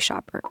grocery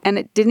shopper. And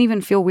it didn't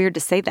even feel weird to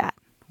say that.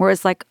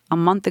 Whereas like a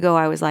month ago,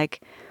 I was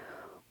like,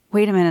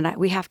 wait a minute,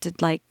 we have to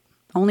like,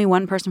 only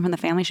one person from the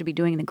family should be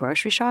doing the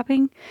grocery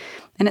shopping.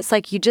 And it's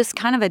like you just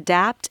kind of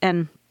adapt.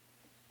 And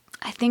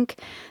I think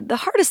the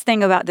hardest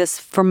thing about this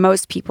for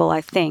most people, I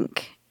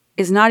think,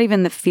 is not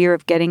even the fear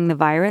of getting the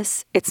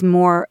virus. It's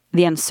more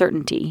the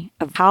uncertainty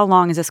of how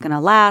long is this going to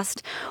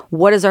last?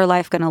 What is our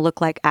life going to look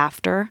like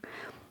after?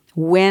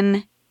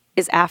 When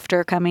is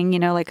after coming? You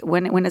know, like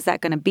when is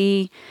that going to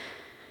be?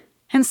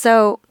 And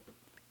so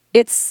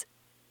it's,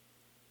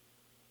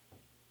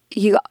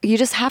 you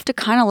just have to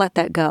kind of let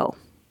that go.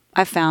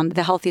 I found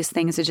the healthiest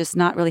thing is to just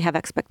not really have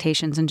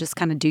expectations and just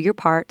kind of do your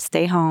part,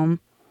 stay home,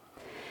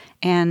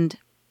 and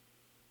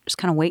just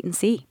kind of wait and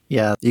see.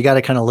 Yeah, you got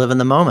to kind of live in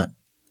the moment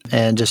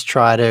and just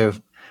try to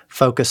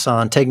focus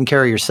on taking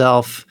care of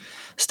yourself,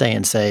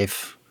 staying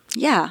safe.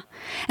 Yeah.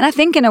 And I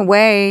think in a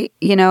way,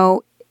 you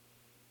know,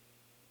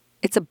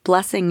 it's a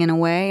blessing in a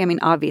way. I mean,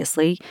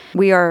 obviously,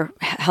 we are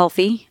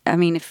healthy. I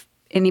mean, if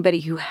anybody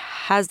who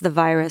has the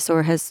virus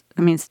or has,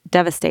 I mean, it's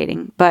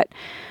devastating. But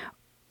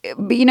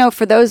you know,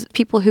 for those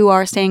people who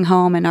are staying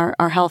home and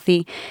are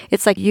healthy,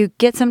 it's like you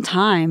get some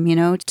time, you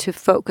know, to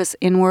focus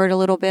inward a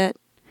little bit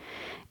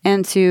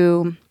and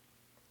to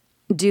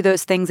do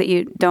those things that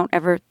you don't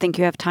ever think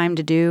you have time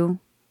to do,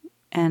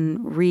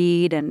 and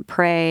read and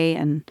pray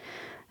and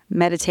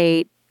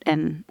meditate.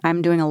 And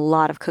I'm doing a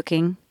lot of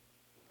cooking,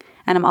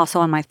 and I'm also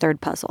on my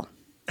third puzzle.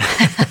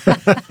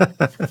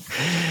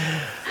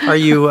 Are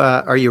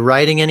you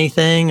writing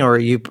anything, or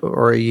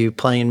are you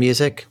playing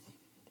music?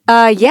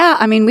 Yeah,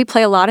 I mean, we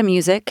play a lot of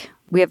music.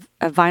 We have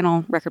a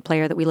vinyl record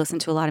player that we listen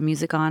to a lot of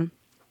music on.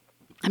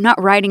 I'm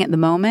not writing at the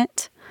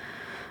moment,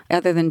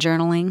 other than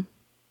journaling,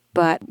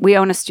 but we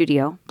own a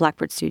studio,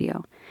 Blackbird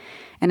Studio,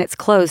 and it's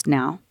closed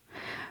now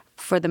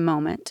for the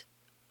moment.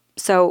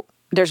 So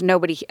there's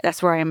nobody.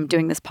 That's where I am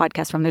doing this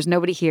podcast from. There's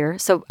nobody here.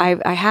 So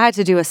I had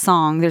to do a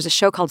song. There's a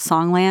show called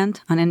Songland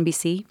on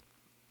NBC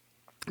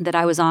that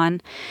I was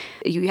on.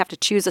 You have to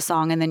choose a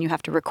song, and then you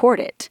have to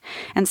record it.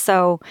 And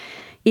so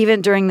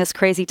even during this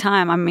crazy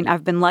time, I mean,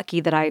 I've been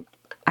lucky that I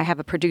have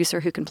a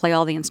producer who can play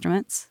all the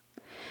instruments.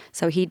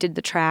 So he did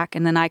the track,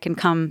 and then I can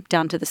come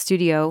down to the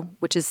studio,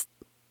 which is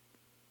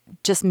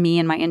just me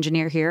and my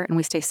engineer here, and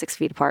we stay 6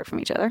 feet apart from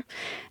each other.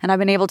 And I've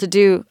been able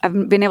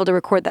to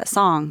record that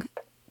song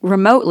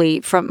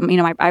remotely from, you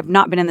know, I've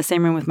not been in the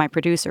same room with my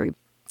producer.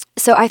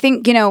 So I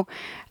think, you know,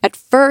 at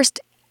first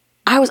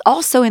I was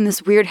also in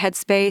this weird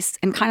headspace,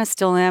 and kind of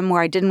still am,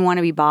 where I didn't want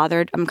to be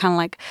bothered. I'm kind of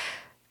like,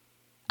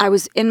 I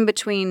was in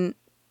between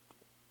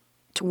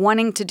to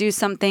wanting to do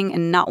something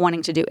and not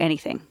wanting to do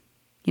anything.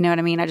 You know what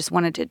I mean? I just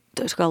wanted to,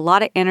 it took a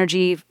lot of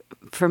energy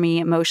for me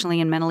emotionally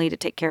and mentally to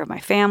take care of my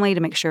family, to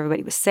make sure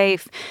everybody was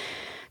safe,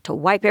 to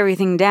wipe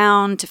everything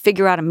down, to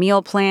figure out a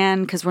meal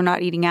plan because we're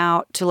not eating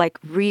out, to like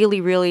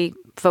really, really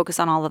focus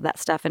on all of that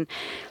stuff. And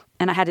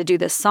I had to do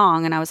this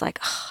song and I was like,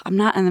 I'm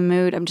not in the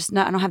mood. I'm just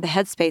not, I don't have the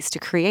headspace to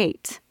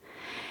create.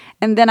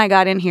 And then I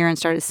got in here and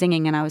started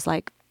singing and I was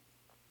like,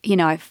 you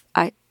know,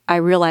 I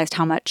realized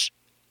how much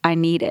I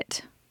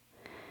needed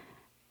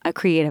a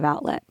creative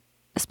outlet,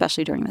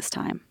 especially during this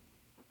time.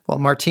 Well,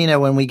 Martina,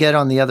 when we get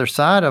on the other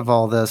side of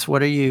all this,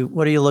 what are you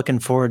looking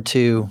forward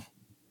to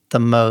the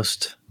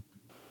most?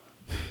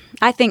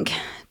 I think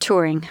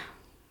touring.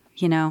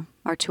 You know,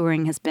 our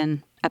touring has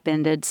been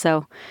upended,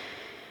 so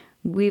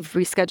we've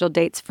rescheduled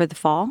dates for the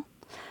fall.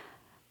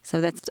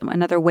 So that's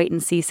another wait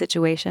and see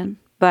situation.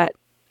 But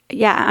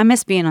yeah, I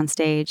miss being on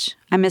stage.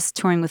 I miss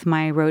touring with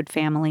my road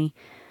family.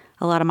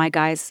 A lot of my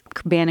guys,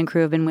 band and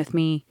crew, have been with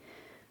me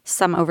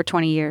some over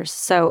 20 years.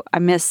 So I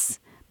miss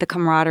the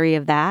camaraderie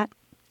of that.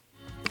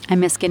 I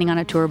miss getting on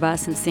a tour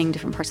bus and seeing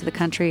different parts of the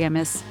country. I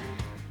miss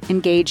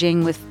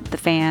engaging with the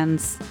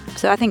fans.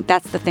 So I think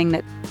that's the thing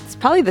it's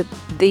probably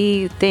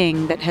the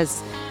thing that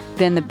has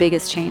been the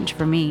biggest change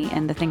for me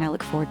and the thing I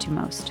look forward to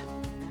most.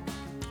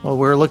 Well,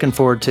 we're looking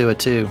forward to it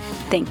too.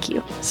 Thank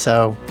you.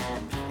 So,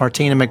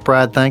 Martina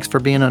McBride, thanks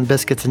for being on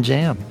Biscuits and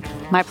Jam.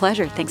 My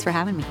pleasure. Thanks for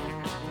having me.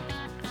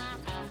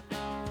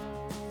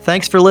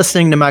 Thanks for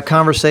listening to my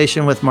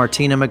conversation with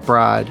Martina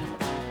McBride.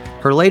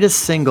 Her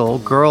latest single,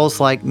 Girls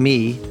Like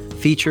Me,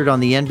 featured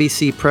on the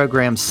NBC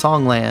program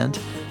Songland,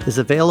 is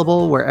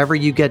available wherever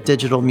you get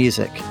digital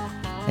music.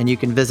 And you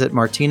can visit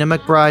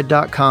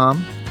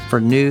martinamcbride.com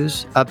for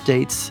news,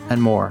 updates,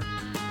 and more.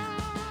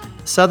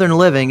 Southern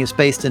Living is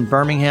based in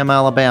Birmingham,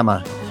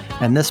 Alabama,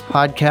 and this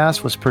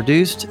podcast was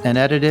produced and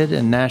edited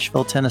in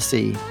Nashville,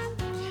 Tennessee.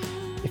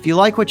 If you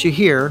like what you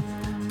hear,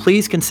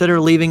 please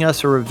consider leaving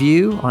us a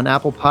review on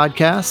Apple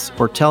Podcasts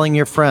or telling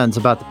your friends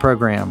about the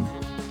program.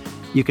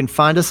 You can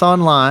find us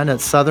online at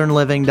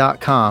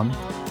southernliving.com,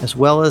 as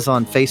well as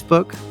on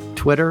Facebook,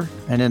 Twitter,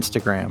 and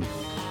Instagram.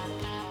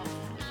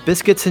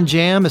 Biscuits and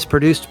Jam is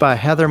produced by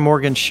Heather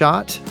Morgan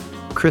Schott,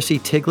 Chrissy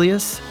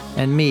Tiglius,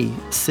 and me,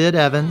 Sid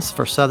Evans,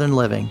 for Southern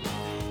Living.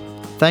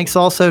 Thanks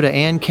also to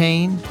Ann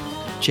Kane,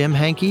 Jim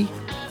Hankey,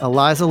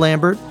 Eliza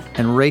Lambert,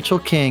 and Rachel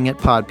King at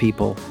Pod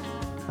People.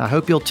 I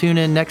hope you'll tune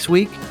in next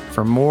week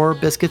for more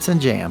Biscuits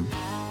and Jam.